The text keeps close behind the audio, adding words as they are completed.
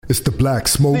It's the Black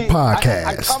Smoke Podcast.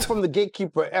 I come from the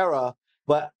gatekeeper era,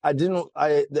 but I did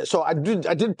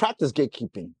practice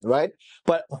gatekeeping, right?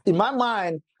 But in my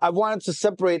mind, I wanted to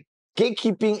separate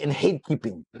gatekeeping and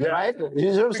hatekeeping, right?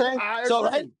 You know what I'm saying? So,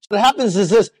 right? What happens is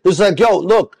this, it's like, yo,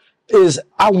 look,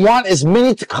 I want as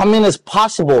many to come in as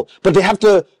possible, but they have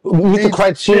to meet the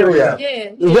criteria.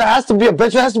 There has to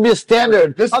be a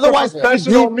standard. Otherwise,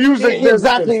 professional music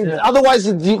exactly. Business. Otherwise,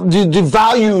 it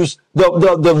devalues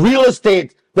the real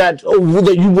estate that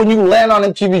when you land on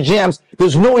MTV Jams,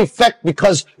 there's no effect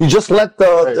because you just let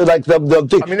I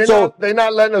mean, they're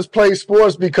not letting us play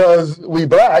sports because we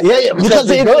black. Because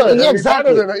they're good. Yeah,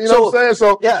 exactly. You know what I'm saying?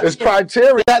 So it's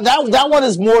criteria. That one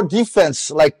is more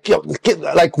defense. Like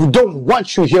we don't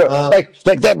want you here. Like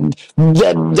that.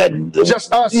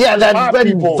 Just us. Yeah, that red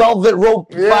people. Velvet rope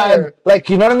vibe. Like,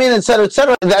 you know what I mean? Et cetera, et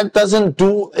cetera. That doesn't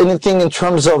do anything in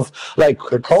terms of like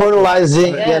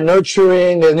fertilizing and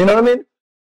nurturing, and you know what I mean?